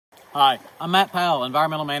Hi, I'm Matt Powell,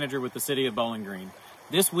 Environmental Manager with the City of Bowling Green.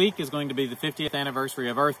 This week is going to be the 50th anniversary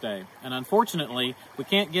of Earth Day, and unfortunately, we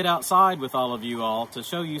can't get outside with all of you all to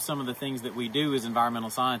show you some of the things that we do as environmental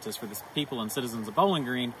scientists for the people and citizens of Bowling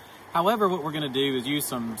Green. However, what we're going to do is use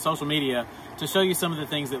some social media to show you some of the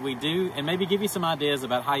things that we do and maybe give you some ideas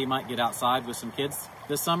about how you might get outside with some kids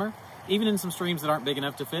this summer, even in some streams that aren't big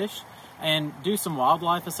enough to fish, and do some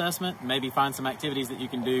wildlife assessment, maybe find some activities that you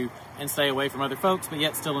can do and stay away from other folks, but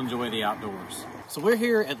yet still enjoy the outdoors. So we're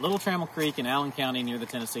here at Little Trammell Creek in Allen County near the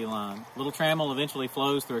Tennessee line. Little Trammell eventually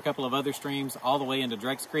flows through a couple of other streams all the way into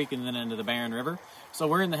Drex Creek and then into the Barron River. So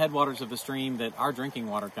we're in the headwaters of the stream that our drinking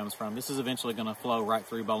water comes from. This is eventually going to flow right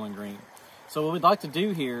through Bowling Green. So what we'd like to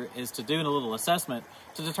do here is to do a little assessment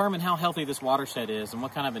to determine how healthy this watershed is and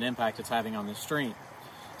what kind of an impact it's having on this stream.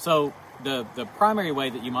 So the primary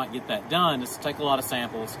way that you might get that done is to take a lot of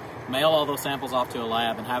samples, mail all those samples off to a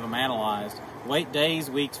lab and have them analyzed, wait days,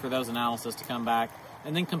 weeks for those analyses to come back,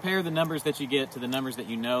 and then compare the numbers that you get to the numbers that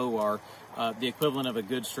you know are the equivalent of a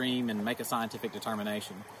good stream and make a scientific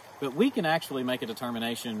determination. But we can actually make a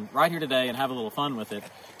determination right here today and have a little fun with it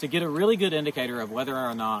to get a really good indicator of whether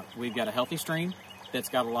or not we've got a healthy stream that's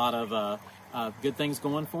got a lot of good things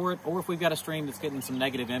going for it, or if we've got a stream that's getting some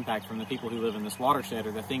negative impact from the people who live in this watershed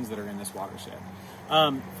or the things that are in this watershed.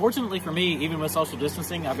 Fortunately for me, even with social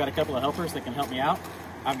distancing, I've got a couple of helpers that can help me out.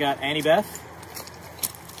 I've got Annie Beth,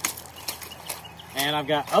 and I've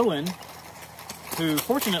got Owen, who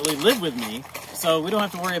fortunately live with me, so we don't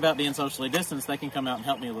have to worry about being socially distanced. They can come out and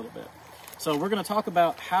help me a little bit. So we're going to talk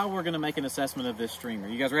about how we're going to make an assessment of this stream. Are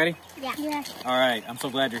you guys ready? Yeah. All right, I'm so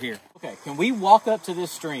glad you're here. Okay, can we walk up to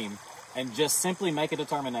this stream and just simply make a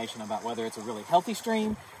determination about whether it's a really healthy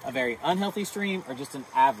stream, a very unhealthy stream, or just an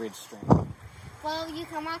average stream? Well, you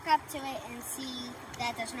can walk up to it and see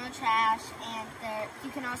that there's no trash, and you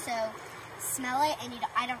can also smell it, and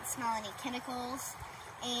I don't smell any chemicals,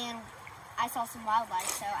 and I saw some wildlife,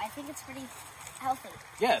 so I think it's pretty healthy.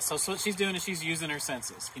 Yeah, so what she's doing is she's using her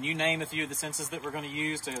senses. Can you name a few of the senses that we're going to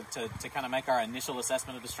use to kind of make our initial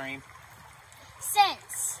assessment of the stream?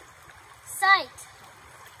 Sense, sight,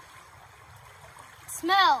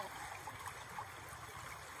 smell,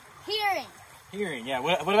 hearing. Hearing, yeah.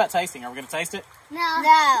 What about tasting? Are we going to taste it? No.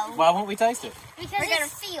 Why won't we taste it? Because we're going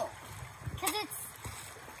to feel. Because it's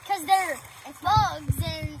bugs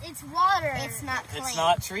and it's water. It's not clean. It's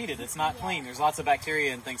not treated. It's not clean. There's lots of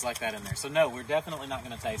bacteria and things like that in there. So no, we're definitely not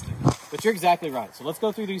going to taste it. But you're exactly right. So let's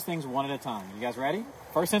go through these things one at a time. You guys ready?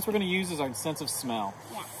 First sense we're going to use is our sense of smell.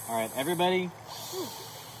 Yeah. All right, everybody.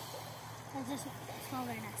 That just smells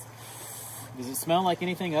very nice. Does it smell like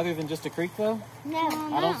anything other than just a creek, though? No.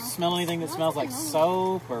 I don't smell anything that smells like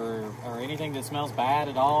soap or anything that smells bad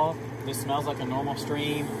at all. This smells like a normal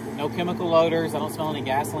stream. No chemical odors. I don't smell any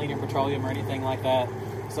gasoline or petroleum or anything like that.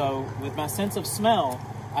 So with my sense of smell,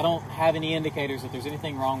 I don't have any indicators that there's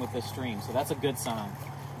anything wrong with this stream. So that's a good sign.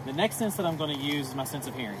 The next sense that I'm going to use is my sense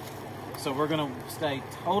of hearing. So we're going to stay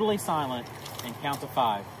totally silent and count to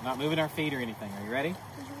 5. Not moving our feet or anything. Are you ready?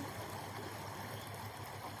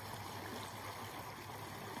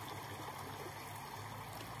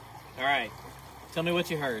 All right, tell me what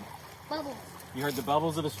you heard. Bubbles. You heard the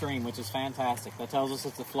bubbles of the stream, which is fantastic. That tells us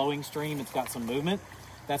it's a flowing stream. It's got some movement.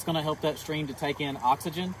 That's going to help that stream to take in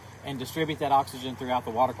oxygen and distribute that oxygen throughout the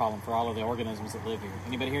water column for all of the organisms that live here.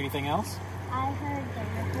 Anybody hear anything else? I heard the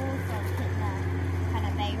ripples that hit the kind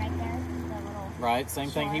of bay right there. The little right, same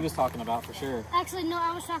thing he was talking about for sure. Actually, no,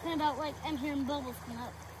 I was talking about I'm hearing bubbles come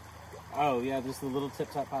up. Oh, yeah, just the little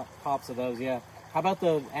tip-top pops of those, yeah. How about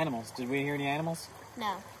the animals? Did we hear any animals?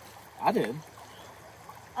 No. I did.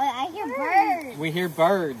 Oh, I hear birds. We hear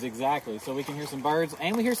birds, exactly. So we can hear some birds,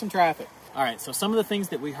 and we hear some traffic. All right, so some of the things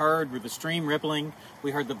that we heard were the stream rippling, we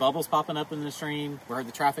heard the bubbles popping up in the stream, we heard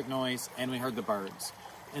the traffic noise, and we heard the birds.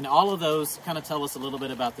 And all of those kind of tell us a little bit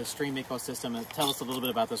about the stream ecosystem and tell us a little bit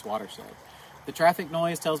about this watershed. The traffic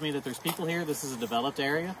noise tells me that there's people here. This is a developed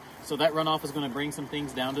area. So that runoff is going to bring some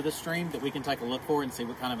things down to the stream that we can take a look for and see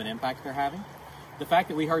what kind of an impact they're having. The fact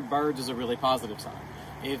that we heard birds is a really positive sign.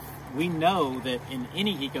 If we know that in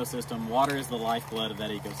any ecosystem, water is the lifeblood of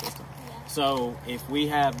that ecosystem. So if we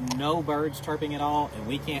have no birds chirping at all and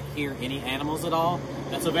we can't hear any animals at all,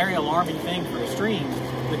 that's a very alarming thing for a stream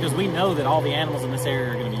because we know that all the animals in this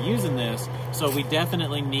area are going to be using this. So we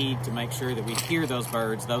definitely need to make sure that we hear those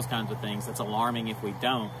birds, those kinds of things. That's alarming if we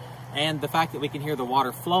don't. And the fact that we can hear the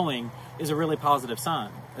water flowing is a really positive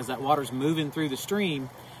sign. As that water's moving through the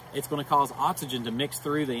stream, it's going to cause oxygen to mix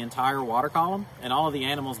through the entire water column, and all of the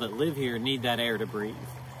animals that live here need that air to breathe.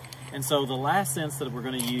 And so the last sense that we're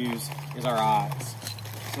going to use is our eyes.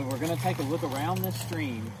 So we're going to take a look around this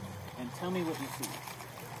stream and tell me what you see.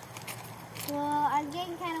 I'm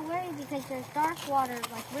getting kind of worried because there's dark water,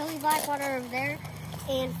 like really black water over there,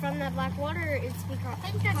 and from that black water, it's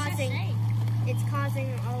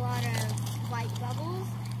causing a lot of white bubbles,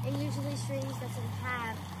 and usually streams doesn't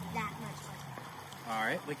have that much water. All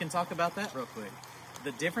right, we can talk about that real quick.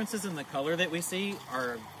 The differences in the color that we see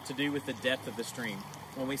are to do with the depth of the stream.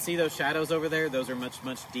 When we see those shadows over there, those are much,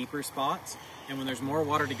 much deeper spots. And when there's more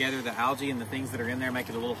water together, the algae and the things that are in there make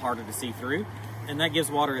it a little harder to see through. And that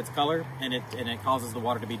gives water its color, and it causes the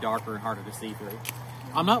water to be darker and harder to see through.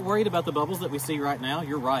 I'm not worried about the bubbles that we see right now.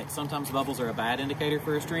 You're right. Sometimes bubbles are a bad indicator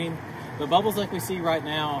for a stream. But bubbles like we see right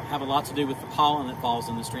now have a lot to do with the pollen that falls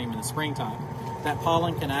in the stream in the springtime. That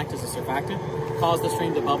pollen can act as a surfactant, cause the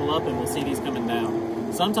stream to bubble up, and we'll see these coming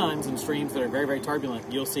down. Sometimes in streams that are very, very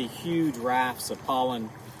turbulent, you'll see huge rafts of pollen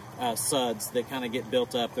suds that kind of get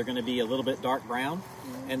built up. They're going to be a little bit dark brown,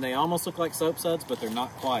 and they almost look like soap suds, but they're not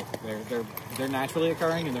quite. They're naturally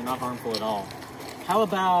occurring, and they're not harmful at all. How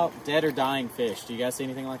about dead or dying fish? Do you guys see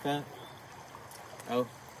anything like that? Oh.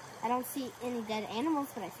 I don't see any dead animals,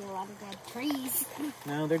 but I see a lot of dead trees.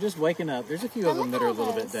 No, they're just waking up. There's a few of them that are a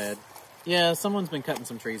little bit dead. Yeah, someone's been cutting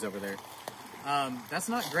some trees over there. That's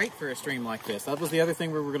not great for a stream like this. That was the other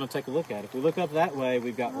thing we were going to take a look at. If we look up that way,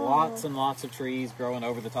 we've got lots and lots of trees growing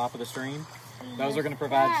over the top of the stream. Those are going to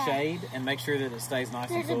provide shade and make sure that it stays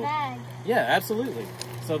nice and cool. There's a bag. Yeah, absolutely.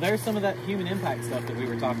 So there's some of that human impact stuff that we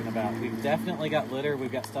were talking about. We've definitely got litter.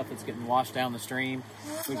 We've got stuff that's getting washed down the stream.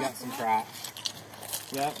 We've got some trash.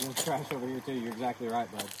 Yeah, there's trash over here too. You're exactly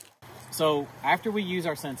right, bud. So after we use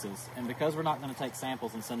our senses, and because we're not going to take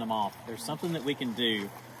samples and send them off, there's something that we can do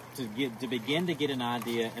to begin to get an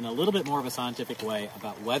idea in a little bit more of a scientific way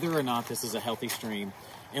about whether or not this is a healthy stream.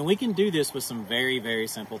 And we can do this with some very, very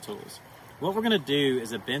simple tools. What we're going to do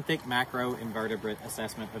is a benthic macroinvertebrate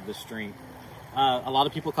assessment of the stream. A lot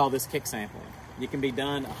of people call this kick sampling. It can be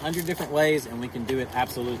done 100 different ways, and we can do it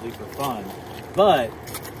absolutely for fun. But,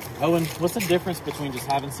 Owen, what's the difference between just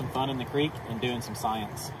having some fun in the creek and doing some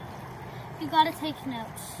science? You gotta take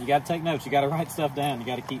notes. You gotta take notes. You gotta write stuff down. You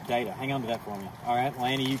gotta keep data. Hang on to that for me. All right,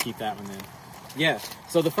 Lanny, you keep that one then. Yeah,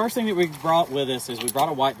 so the first thing that we brought with us is we brought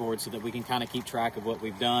a whiteboard so that we can kind of keep track of what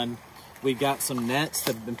we've done. We've got some nets.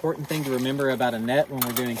 The important thing to remember about a net when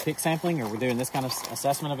we're doing kick sampling or we're doing this kind of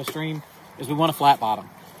assessment of a stream is we want a flat bottom.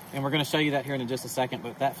 And we're gonna show you that here in just a second,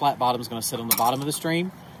 but that flat bottom is gonna sit on the bottom of the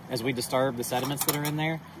stream as we disturb the sediments that are in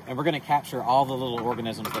there, and we're gonna capture all the little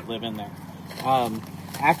organisms that live in there.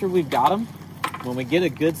 After we've got them, when we get a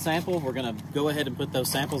good sample, we're gonna go ahead and put those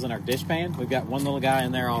samples in our dish pan. We've got one little guy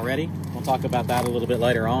in there already. We'll talk about that a little bit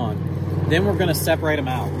later on. Then we're gonna separate them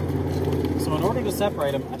out. So in order to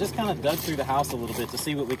separate them, I just kind of dug through the house a little bit to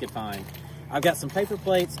see what we could find. I've got some paper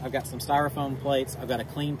plates, I've got some styrofoam plates, I've got a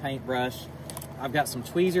clean paintbrush, I've got some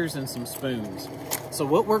tweezers and some spoons. So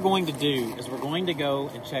what we're going to do is we're going to go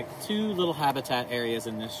and check two little habitat areas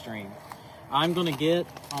in this stream. I'm going to get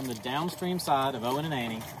on the downstream side of Owen and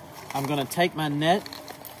Annie. I'm going to take my net,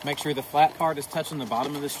 make sure the flat part is touching the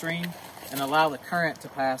bottom of the stream, and allow the current to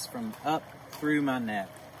pass from up through my net.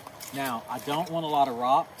 Now, I don't want a lot of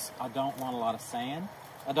rocks, I don't want a lot of sand,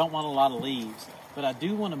 I don't want a lot of leaves, but I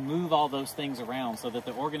do want to move all those things around so that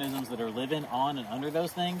the organisms that are living on and under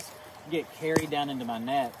those things get carried down into my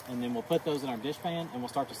net, and then we'll put those in our dish pan and we'll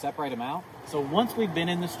start to separate them out. So once we've been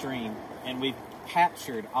in the stream and we've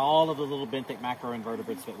captured all of the little benthic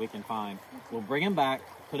macroinvertebrates that we can find, we'll bring them back,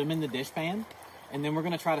 put them in the dish pan, and then we're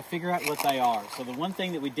going to try to figure out what they are. So the one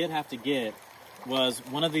thing that we did have to get was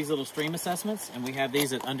one of these little stream assessments, and we have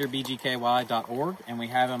these at underbgky.org, and we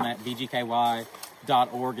have them at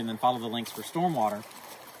bgky.org, and then follow the links for stormwater.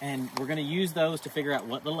 And we're going to use those to figure out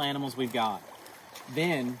what little animals we've got.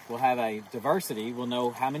 Then we'll have a diversity. We'll know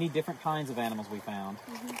how many different kinds of animals we found.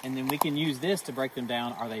 And then we can use this to break them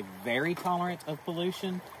down. Are they very tolerant of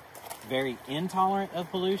pollution, very intolerant of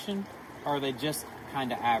pollution, or are they just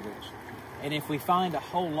kind of average? And if we find a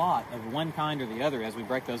whole lot of one kind or the other as we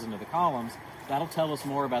break those into the columns, that'll tell us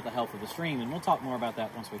more about the health of the stream, and we'll talk more about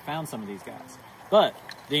that once we found some of these guys. But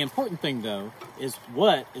the important thing, though, is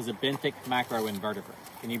what is a benthic macroinvertebrate?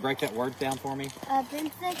 Can you break that word down for me? A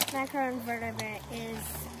benthic macroinvertebrate is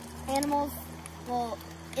animals, well,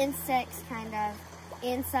 insects kind of,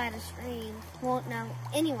 inside a stream, won't know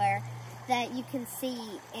anywhere that you can see,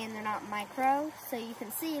 and they're not micro, so you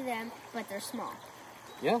can see them, but they're small.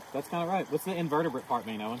 Yeah, that's kind of right. What's the invertebrate part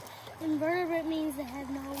mean, Owen? Invertebrate means they have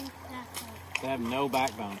no backbone. They have no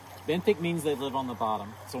backbone. Benthic means they live on the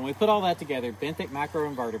bottom. So when we put all that together, benthic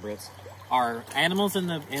macroinvertebrates are animals in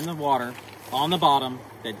the water on the bottom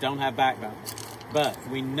that don't have backbones. But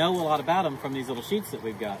we know a lot about them from these little sheets that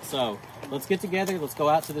we've got. So let's get together, let's go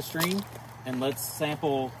out to the stream, and let's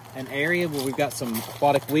sample an area where we've got some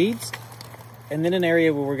aquatic weeds, and then an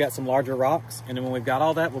area where we've got some larger rocks. And then when we've got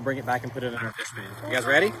all that, we'll bring it back and put it in our fish pan. You guys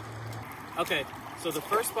ready? Okay, so the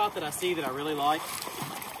first spot that I see that I really like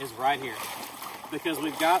is right here, because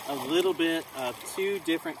we've got a little bit of two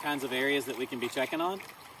different kinds of areas that we can be checking on.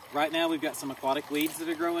 Right now we've got some aquatic weeds that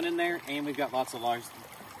are growing in there, and we've got lots of large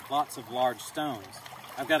stones.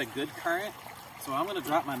 I've got a good current, so I'm gonna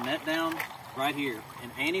drop my net down right here.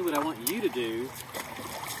 And Annie, what I want you to do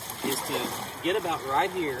is to get about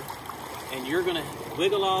right here, and you're gonna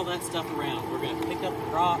wiggle all that stuff around. We're gonna pick up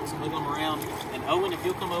the rocks, wiggle them around, and Owen, if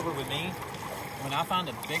you'll come over with me, when I find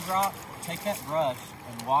a big rock, take that brush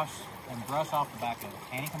and brush off the back of it.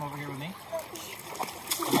 Annie, come over here with me.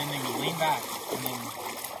 And then you lean back, and then,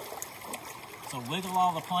 so wiggle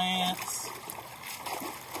all the plants.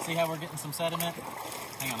 See how we're getting some sediment?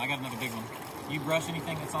 Hang on, I got another big one. You brush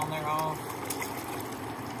anything that's on there off.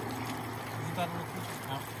 Isn't that a little creature?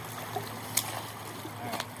 No. All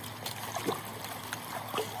right.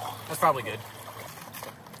 That's probably good.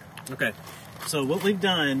 Okay, so what we've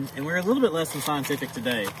done, and we're a little bit less than scientific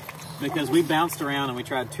today, because we bounced around and we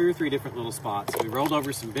tried 2 or 3 different little spots. We rolled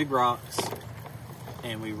over some big rocks,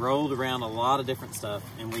 and we rolled around a lot of different stuff,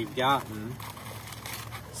 and we've gotten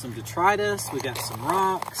some detritus, we got some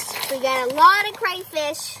rocks. We got a lot of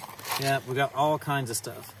crayfish. Yeah, we got all kinds of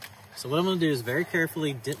stuff. So what I'm gonna do is very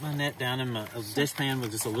carefully dip my net down in a dish pan with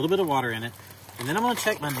just a little bit of water in it, and then I'm gonna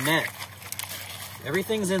check my net.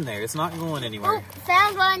 Everything's in there, it's not going anywhere. Oh,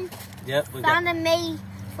 found one. Yep, we found a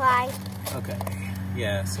mayfly. Okay,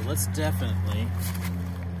 yeah, so let's definitely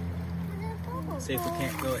see if we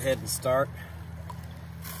can't go ahead and start.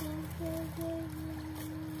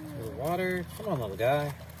 A little water, come on little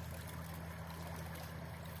guy.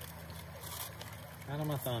 Not on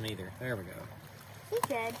my thumb either. There we go. He's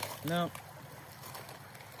dead. No.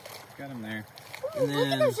 Got him there. Ooh, look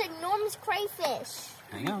at those enormous crayfish.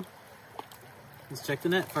 Hang on. Let's check the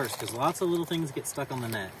net first, because lots of little things get stuck on the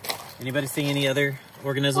net. Anybody see any other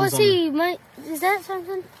organisms? Is that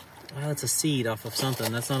something? Oh, that's a seed off of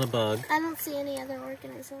something. That's not a bug. I don't see any other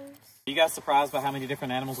organisms. You guys surprised by how many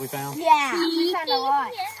different animals we found? Yeah, we found a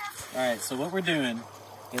lot. All right, so what we're doing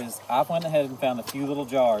is I went ahead and found a few little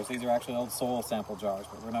jars. These are actually old soil sample jars,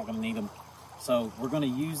 but we're not going to need them. So we're going to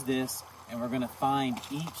use this, and we're going to find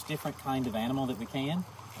each different kind of animal that we can,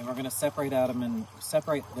 and we're going to separate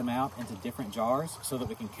them out into different jars so that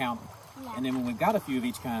we can count them. Yeah. And then when we've got a few of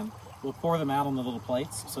each kind, we'll pour them out on the little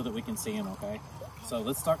plates so that we can see them, okay? So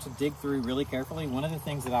let's start to dig through really carefully. One of the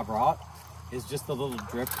things that I brought is just the little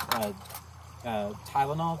drip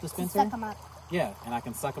Tylenol dispenser. Suck them up. Yeah, and I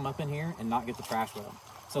can suck them up in here and not get the trash with them.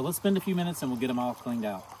 So let's spend a few minutes and we'll get them all cleaned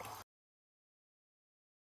out.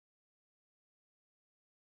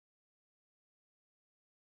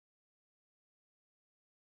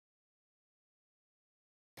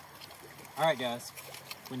 All right, guys,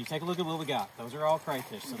 when you take a look at what we got, those are all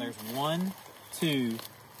crayfish. So there's 1, 2,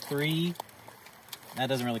 3, that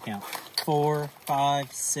doesn't really count, 4,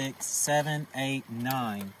 5, 6, 7, 8,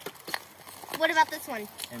 9. What about this one?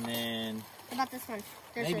 And then... What about this one?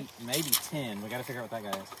 Maybe 10. We got to figure out what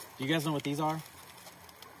that guy is. Do you guys know what these are?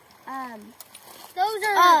 Those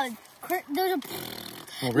are...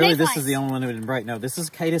 Well, really, this is the only one that didn't break. No, this is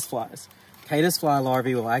caddis flies. Caddis fly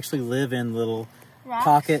larvae will actually live in little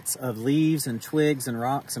pockets of leaves and twigs and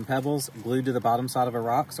rocks and pebbles glued to the bottom side of a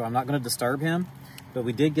rock, so I'm not going to disturb him. But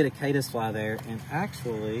we did get a caddis fly there, and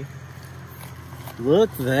actually, look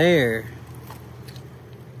there.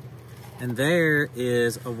 And there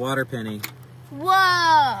is a water penny.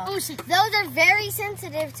 Whoa! Oh, those are very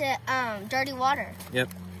sensitive to dirty water. Yep.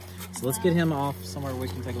 So let's get him off somewhere where we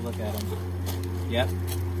can take a look at him. Yep.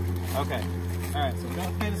 Okay. All right, so we got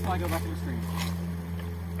a caddis fly go back in the stream.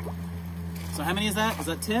 So how many is that? Is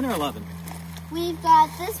that 10 or 11? We've got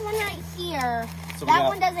this one right here. So that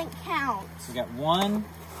one doesn't count. So we got 1,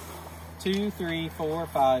 2, 3, 4,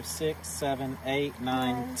 5, 6, 7, 8,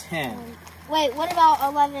 9, 10. Wait, what about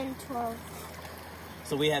 11, 12?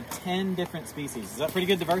 So we have 10 different species. Is that pretty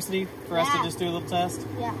good diversity for us to just do a little test?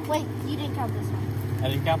 Yeah. Wait, you didn't count this one. I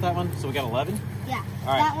didn't count that one? So we got 11? Yeah. All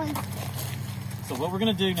right. That one. So what we're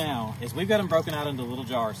going to do now is we've got them broken out into little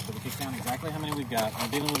jars so we can count exactly how many we've got. We're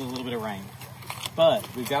dealing with a little bit of rain. But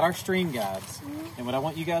we've got our stream guides. And what I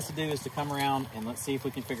want you guys to do is to come around and let's see if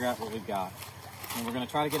we can figure out what we've got. And we're going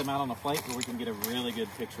to try to get them out on a plate where we can get a really good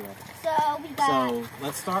picture of it. So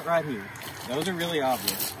let's start right here. Those are really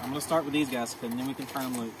obvious. I'm going to start with these guys and then we can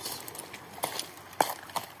turn them loose.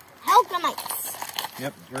 Hellgrammites.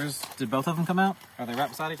 Yep. Did both of them come out? Are they right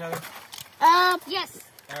beside each other? Yes.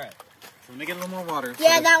 All right. So let me get a little more water.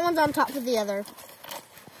 Yeah, that one's on top of the other.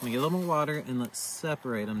 Let me get a little more water and let's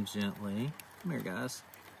separate them gently. Come here, guys.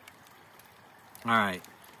 All right.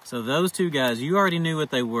 So those two guys, you already knew what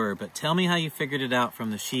they were, but tell me how you figured it out from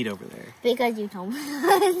the sheet over there. Because you told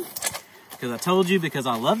me. Because I told you, because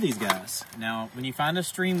I love these guys. Now, when you find a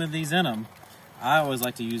stream with these in them, I always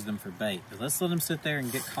like to use them for bait. But let's let them sit there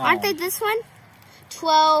and get calm. Aren't they this one?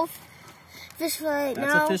 12 fish fly.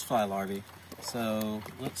 That's a fish fly larvae. So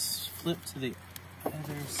let's flip to the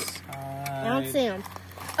other side. I don't see them.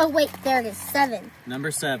 Oh, wait, there it is. 7. Number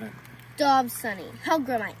 7. Dobsoni.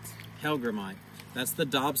 Hellgrammite. Hellgrammite. That's the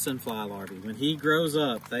Dobson fly larvae. When he grows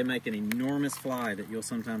up, they make an enormous fly that you'll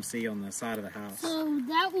sometimes see on the side of the house. So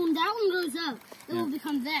that one goes up. It will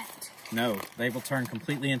become that. No, they will turn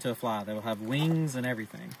completely into a fly. They will have wings and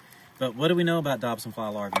everything. But what do we know about Dobson fly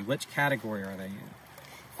larvae? Which category are they in?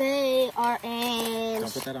 They are in...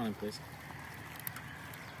 Don't put that on him, please.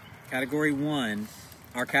 Category 1.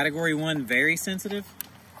 Are Category 1 very sensitive?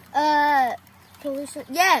 Pollution.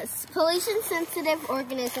 Yes, pollution-sensitive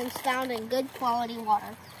organisms found in good quality water.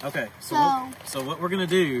 Okay, so what we're going to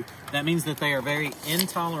do, that means that they are very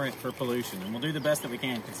intolerant for pollution, and we'll do the best that we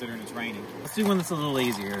can considering it's raining. Let's do one that's a little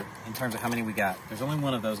easier in terms of how many we got. There's only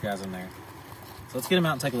one of those guys in there. So let's get him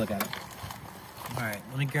out and take a look at it. All right,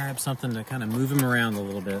 let me grab something to kind of move him around a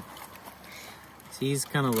little bit. He's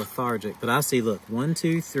kind of lethargic, but I see, look, 1,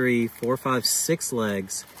 2, 3, 4, 5, 6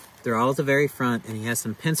 legs. They're all at the very front, and he has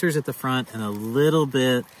some pincers at the front and a little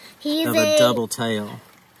bit of a double tail.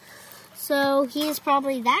 So he's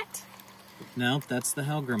probably that? No, that's the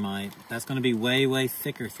Hellgrammite. That's going to be way, way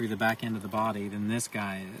thicker through the back end of the body than this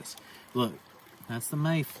guy is. Look, that's the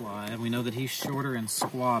mayfly. We know that he's shorter and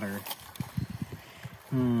squatter.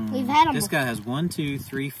 We've had him. This guy has 1, 2,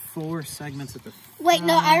 3, 4 segments at the front. Wait,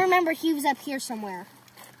 no, I remember he was up here somewhere.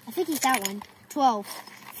 I think he's that one. 12.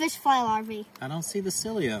 Fish fly larvae. I don't see the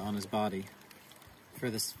cilia on his body for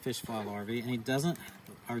this fish fly larvae, and he doesn't,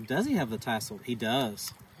 or does he have the tassel? He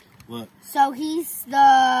does. Look. So he's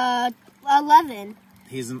the 11.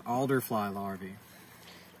 He's an alder fly larvae.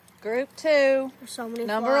 Group 2. There's so many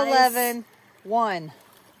Number flies. 11. 1.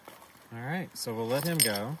 All right, so we'll let him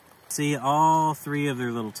go. See all 3 of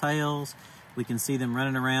their little tails. We can see them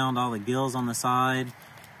running around, all the gills on the side.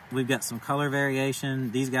 We've got some color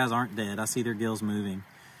variation. These guys aren't dead. I see their gills moving.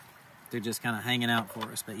 They're just kind of hanging out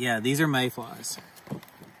for us. But yeah, these are mayflies.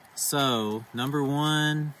 So, number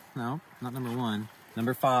 1, no, not number 1,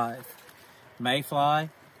 number 5. Mayfly,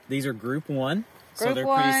 these are group 1, so they're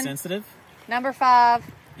pretty sensitive. Number 5.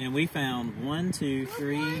 And we found 1, 2,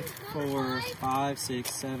 3, 4, 5,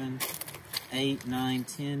 6, 7, 8, 9,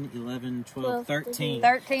 10, 11, 12, 13.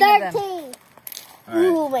 13 of them. 13. All right.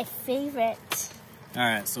 Ooh, my favorite. All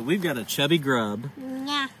right, so we've got a chubby grub.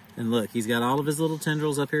 Yeah. And look, he's got all of his little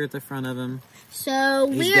tendrils up here at the front of him.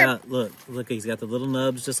 So He's got, look, he's got the little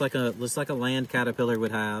nubs just like a land caterpillar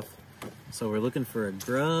would have. So we're looking for a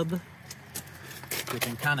grub who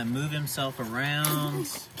can kind of move himself around.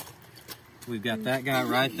 We've got that guy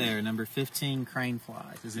right there, number 15, crane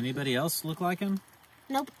fly. Does anybody else look like him?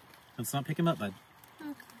 Nope. Let's not pick him up, bud.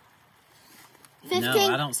 Okay. 15.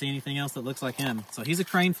 No, I don't see anything else that looks like him. So he's a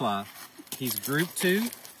crane fly. He's group 2.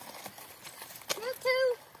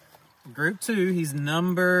 Group 2, he's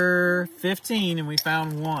number 15, and we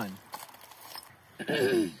found 1.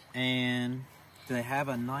 And they have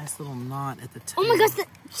a nice little knot at the tail. Oh my gosh,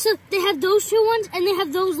 so they have those 2 ones, and they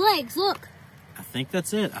have those legs, look. I think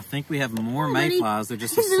that's it. I think we have more mayflies. They're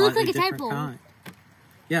just a slightly different kind.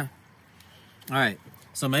 Yeah. All right.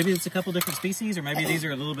 So maybe it's a couple different species, or maybe these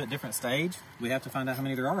are a little bit different stage. We have to find out how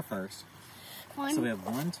many there are first. So we have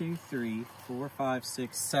 1, 2, 3, 4, 5,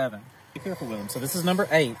 6, 7. Be careful with them. So this is number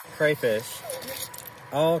 8, crayfish.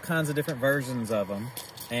 All kinds of different versions of them.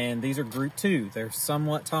 And these are group 2. They're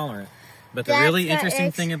somewhat tolerant. But the really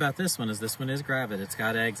interesting thing about this one is gravid. It's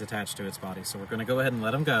got eggs attached to its body. So we're going to go ahead and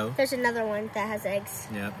let them go. There's another one that has eggs.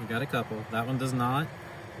 Yeah, we got a couple. That one does not.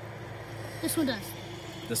 This one does.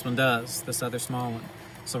 This one does. This other small one.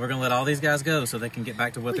 So we're going to let all these guys go so they can get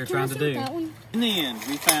back to what they're trying to do. In the end,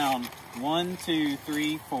 we found 1, 2,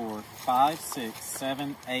 3, 4, 5, 6,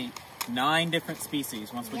 7, 8, 9 different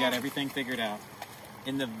species once we got everything figured out.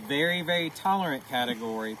 In the very, very tolerant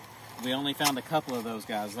category, we only found a couple of those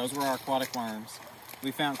guys. Those were our aquatic worms.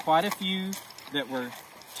 We found quite a few that were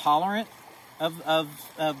tolerant of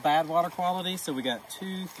bad water quality. So we got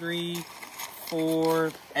 2, 3,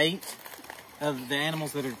 4, 8 of the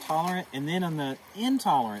animals that are tolerant. And then on the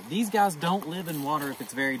intolerant, these guys don't live in water if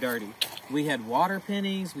it's very dirty. We had water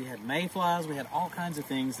pennies, we had mayflies, we had all kinds of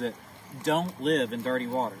things that don't live in dirty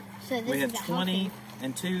water. So we had 20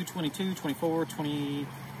 and 2, 22, 24,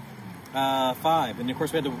 25, and of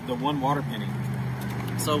course we had the 1 water penny.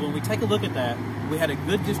 So when we take a look at that, we had a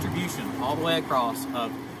good distribution all the way across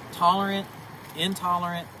of tolerant,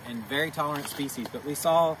 intolerant, and very tolerant species. But we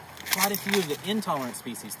saw quite a few of the intolerant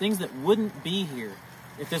species, things that wouldn't be here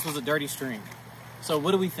if this was a dirty stream. So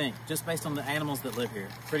what do we think, just based on the animals that live here?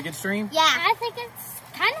 Pretty good stream? Yeah, I think it's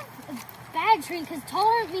kind of a bad stream because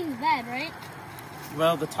tolerant means bad, right?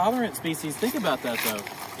 Well, the tolerant species, think about that though.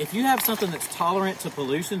 If you have something that's tolerant to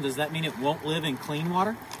pollution, does that mean it won't live in clean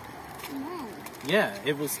water? No. Yeah,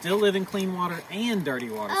 it will still live in clean water and dirty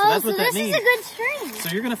water. Oh, So that's what that this means. is a good stream. So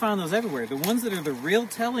you're going to find those everywhere. The ones that are the real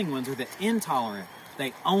telling ones are the intolerant.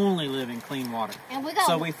 They only live in clean water. And we got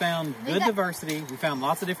So we found good diversity. We found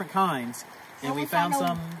lots of different kinds. And we found a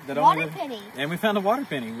some that water only live. penny. And we found a water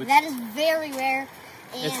penny, which That is very rare.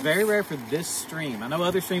 And it's very rare for this stream. I know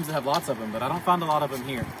other streams that have lots of them, but I don't find a lot of them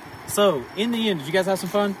here. So in the end, did you guys have some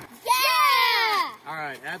fun? Yeah! All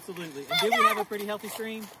right, absolutely. And did we have a pretty healthy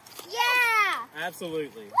stream? Yeah!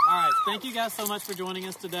 Absolutely. All right. Thank you guys so much for joining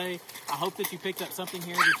us today. I hope that you picked up something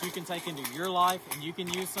here that you can take into your life and you can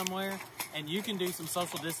use somewhere, and you can do some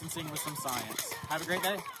social distancing with some science. Have a great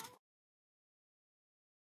day.